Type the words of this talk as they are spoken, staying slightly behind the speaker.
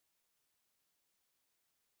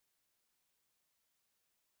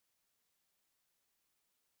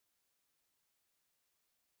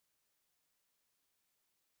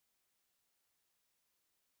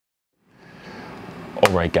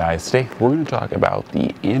Alright guys, today we're going to talk about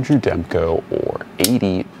the Andrew Demko or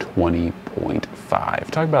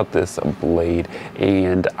 80-20.5. Talk about this blade,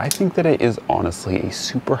 and I think that it is honestly a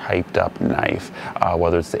super hyped up knife,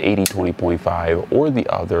 whether it's the 80-20.5 or the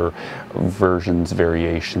other versions,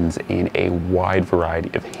 variations in a wide variety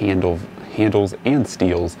of handles and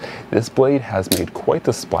steels. This blade has made quite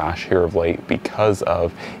the splash here of late because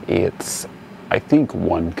of its, I think,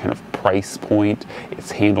 one kind of price point, its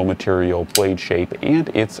handle material, blade shape, and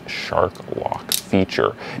its Sharklock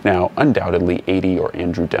feature. Now, undoubtedly, 80 or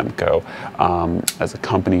Andrew Demko, as a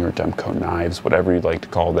company, or Demko Knives, whatever you'd like to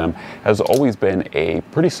call them, has always been a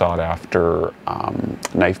pretty sought-after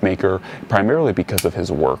knife maker, primarily because of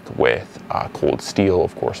his work with cold steel.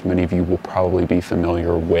 Of course, many of you will probably be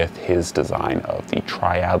familiar with his design of the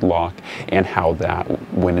triad lock and how that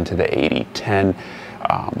went into the 80-10.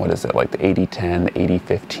 What is it, like the 80-10, the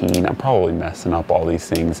 80-15? I'm probably messing up all these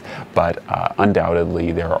things, but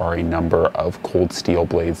undoubtedly there are a number of cold steel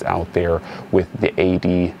blades out there with the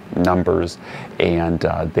 80 numbers, and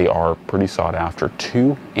they are pretty sought after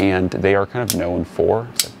too, and they are kind of known for,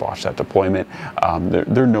 botch that deployment,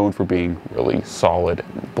 they're known for being really solid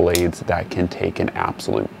blades that can take an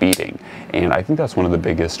absolute beating, and I think that's one of the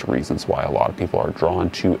biggest reasons why a lot of people are drawn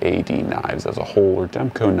to AD knives as a whole, or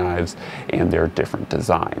Demko knives, and their different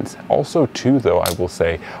designs. Also too, though, I will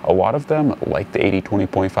say a lot of them, like the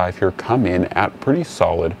 80-20.5 here, come in at pretty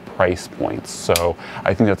solid price points, so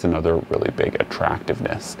I think that's another really big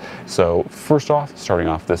attractiveness. So first off, starting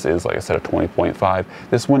off, this is, like I said, a 20.5.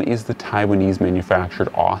 This one is the Taiwanese manufactured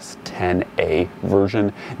AUS 10A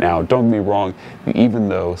version. Now, don't get me wrong, even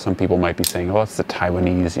though some people might be saying, oh, that's the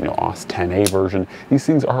Taiwanese, AUS 10A version, these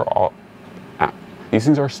things are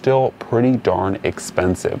still pretty darn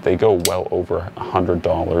expensive. They go well over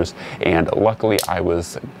 $100, and luckily I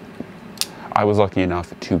was lucky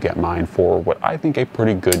enough to get mine for what I think a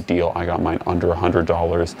pretty good deal. I got mine under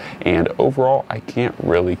 $100, and overall I can't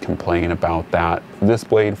really complain about that. This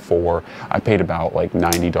blade, I paid about like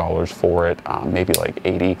 $90 for it, maybe like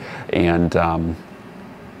 80, and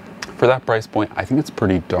for that price point, I think it's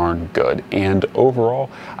pretty darn good. And overall,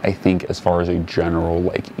 I think as far as a general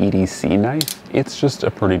like EDC knife, it's just a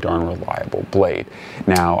pretty darn reliable blade.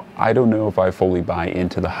 Now, I don't know if I fully buy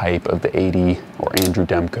into the hype of the 80 or Andrew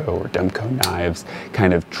Demko or Demko Knives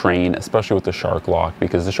kind of train, especially with the Sharklock,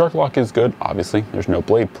 because the Sharklock is good. Obviously, there's no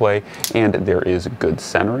blade play, and there is good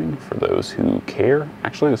centering for those who care.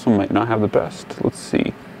 Actually, this one might not have the best. Let's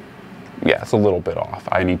see. Yeah, it's a little bit off.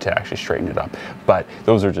 I need to actually straighten it up, but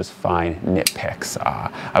those are just fine nitpicks.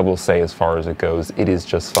 I will say, as far as it goes, it is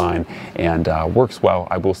just fine and works well.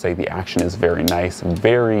 I will say the action is very nice,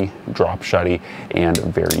 very drop shutty, and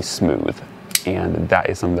very smooth. And that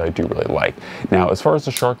is something that I do really like. Now, as far as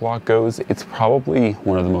the Sharklock goes, it's probably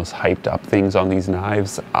one of the most hyped up things on these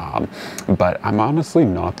knives, but I'm honestly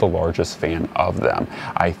not the largest fan of them.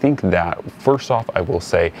 I think that, first off, I will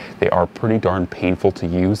say they are pretty darn painful to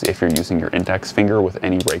use if you're using your index finger with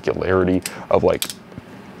any regularity of like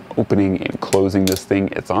opening and closing this thing.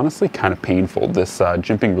 It's honestly kind of painful. This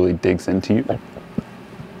jimping really digs into you.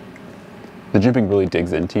 The jimping really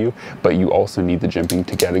digs into you, but you also need the jimping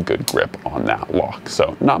to get a good grip on that lock.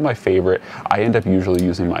 So not my favorite. I end up usually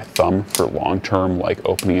using my thumb for long-term, like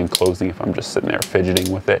opening and closing, if I'm just sitting there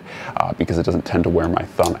fidgeting with it, because it doesn't tend to wear my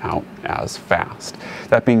thumb out as fast.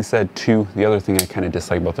 That being said, too, the other thing I kind of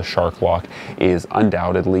dislike about the Sharklock is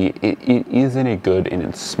undoubtedly it is in a good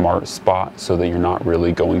and smart spot, so that you're not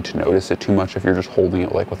really going to notice it too much if you're just holding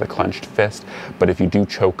it like with a clenched fist. But if you do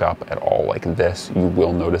choke up at all like this, you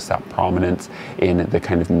will notice that prominence in the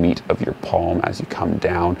kind of meat of your palm as you come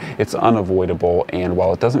down. It's unavoidable, and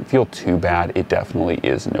while it doesn't feel too bad, it definitely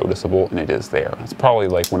is noticeable, and it is there. It's probably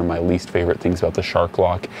like one of my least favorite things about the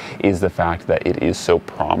Sharklock is the fact that it is so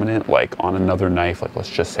prominent, like on another knife, like let's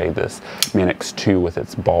just say this Manix 2 with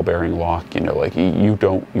its ball bearing lock, like you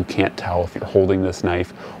can't tell if you're holding this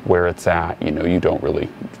knife where it's at, you don't really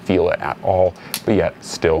feel it at all, but yet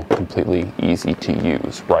still completely easy to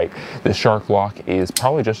use, right? The Sharklock is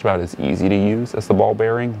probably just about as easy to use as the ball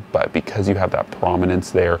bearing, but because you have that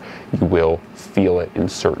prominence there, you will feel it in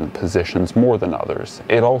certain positions more than others.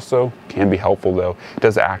 It also can be helpful, though. It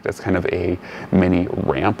does act as kind of a mini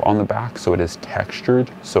ramp on the back, so it is textured.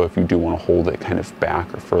 So if you do want to hold it kind of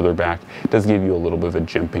back or further back, it does give you a little bit of a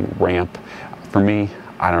jimping ramp. For me,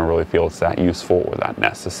 I don't really feel it's that useful or that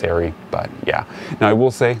necessary, but yeah. Now I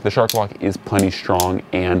will say the Sharklock is plenty strong,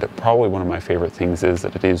 and probably one of my favorite things is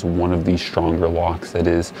that it is one of the stronger locks that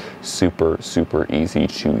is super easy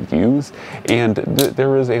to use. And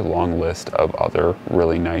there is a long list of other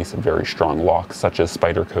really nice, very strong locks, such as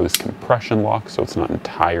Spyderco's compression lock, so it's not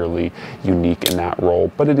entirely unique in that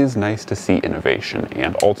role, but it is nice to see innovation.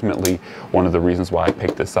 And ultimately, one of the reasons why I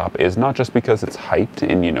picked this up is not just because it's hyped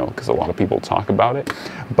and, you know, because a lot of people talk about it,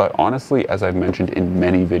 but honestly, as I've mentioned in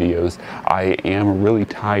many videos, I am really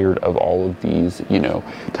tired of all of these, you know,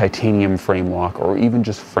 titanium frame lock or even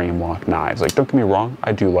just frame lock knives. Like, don't get me wrong,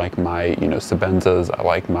 I do like my, you know, Sebenzas, I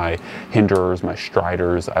like my Hinderers, my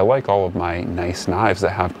Striders, I like all of my nice knives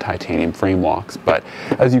that have titanium frame locks, but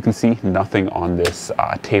as you can see, nothing on this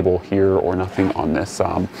table here or nothing on this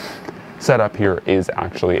setup here is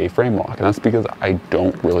actually a frame lock, and that's because I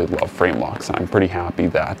don't really love frame locks, and I'm pretty happy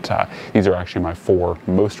that these are actually my 4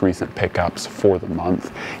 most recent pickups for the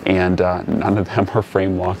month, and none of them are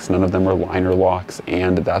frame locks, none of them are liner locks,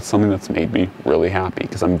 and that's something that's made me really happy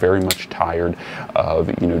because I'm very much tired of,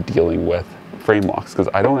 you know, dealing with frame locks because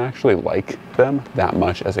I don't actually like them that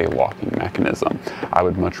much as a locking mechanism. I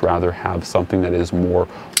would much rather have something that is more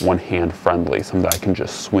one-hand friendly, something that I can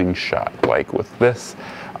just swing shut. Like with this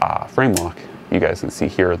frame lock, you guys can see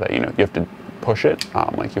here that, you know, you have to push it,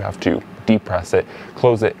 like you have to depress it,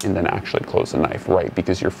 close it, and then actually close the knife, right?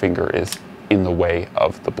 Because your finger is in the way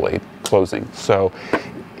of the blade closing. So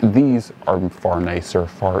these are far nicer,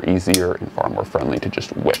 far easier, and far more friendly to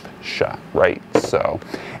just whip shut, right? So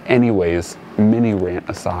anyways, mini rant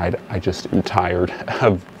aside, I just am tired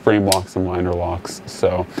of frame locks and liner locks,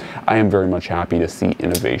 so I am very much happy to see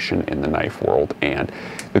innovation in the knife world. And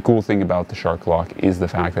the cool thing about the Sharklock is the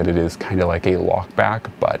fact that it is kind of like a lock back,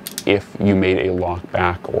 but if you made a lock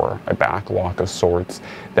back or a back lock of sorts,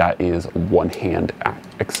 that is one hand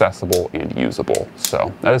accessible and usable.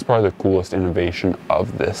 So that is probably the coolest innovation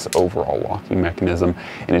of this overall locking mechanism,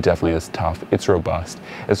 and it definitely is tough. It's robust.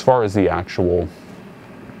 As far as the actual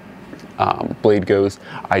blade goes,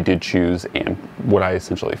 I did choose, and what I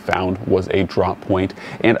essentially found was a drop point,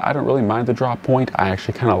 and I don't really mind the drop point. I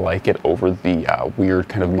actually kind of like it over the weird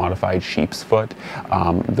kind of modified sheep's foot.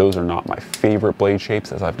 Those are not my favorite blade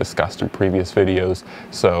shapes, as I've discussed in previous videos,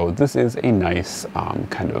 so this is a nice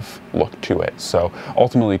kind of look to it. So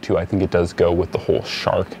ultimately too, I think it does go with the whole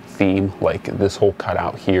shark theme, like this whole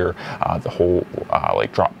cutout here, the whole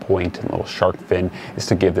like drop point and little shark fin is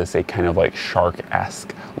to give this a kind of like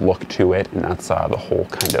shark-esque look to it, and that's the whole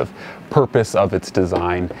kind of purpose of its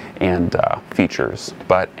design and features.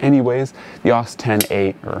 But anyways, the AUS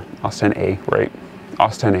 10A, or AUS 10A, right?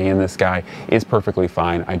 AUS 10A in this guy is perfectly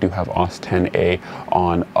fine. I do have AUS 10A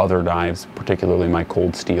on other knives, particularly my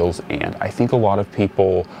cold steels, and I think a lot of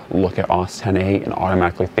people look at AUS 10A and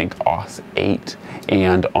automatically think AUS 8,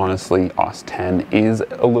 and honestly AUS 10 is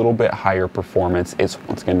a little bit higher performance. It's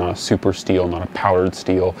once again not a super steel, not a powdered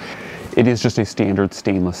steel. It is just a standard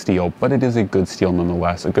stainless steel, but it is a good steel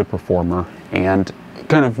nonetheless, a good performer. And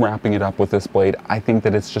kind of wrapping it up with this blade, I think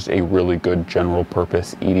that it's just a really good general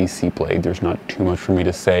purpose EDC blade. There's not too much for me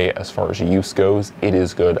to say as far as use goes. It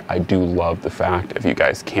is good. I do love the fact, if you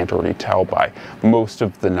guys can't already tell by most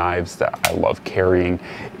of the knives that I love carrying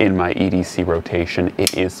in my EDC rotation,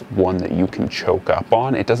 it is one that you can choke up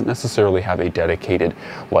on. It doesn't necessarily have a dedicated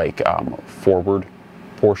like forward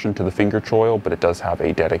portion to the finger choil, but it does have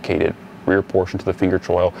a dedicated rear portion to the finger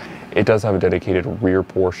choil. It does have a dedicated rear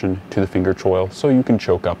portion to the finger choil, so you can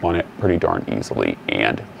choke up on it pretty darn easily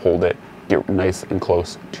and hold it, get nice and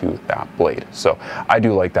close to that blade. So I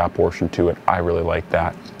do like that portion to it. I really like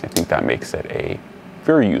that. I think that makes it a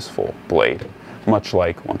very useful blade, much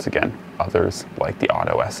like, once again, others like the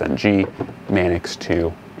Auto SNG, Manix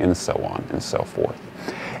 2, and so on and so forth.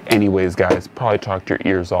 Anyways, guys, probably talked your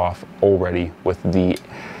ears off already with the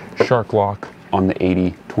Sharklock on the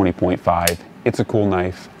 80-20.5. It's a cool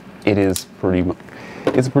knife. It's a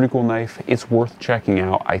pretty cool knife. It's worth checking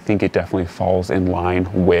out. I think it definitely falls in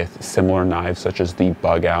line with similar knives such as the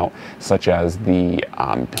Bug Out, such as the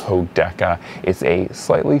Hogue Deca. It's a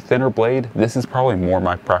slightly thinner blade. This is probably more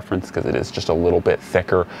my preference because it is just a little bit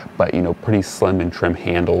thicker, but you know, pretty slim and trim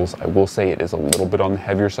handles. I will say it is a little bit on the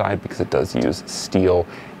heavier side because it does use steel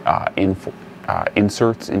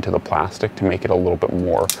inserts into the plastic to make it a little bit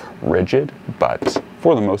more rigid, but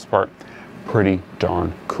for the most part, pretty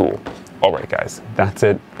darn cool. All right, guys, that's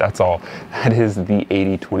it. That's all. That is the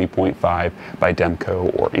 80-20.5 by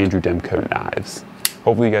Demko, or Andrew Demko Knives.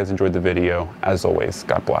 Hopefully you guys enjoyed the video. As always,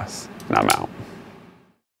 God bless, and I'm out.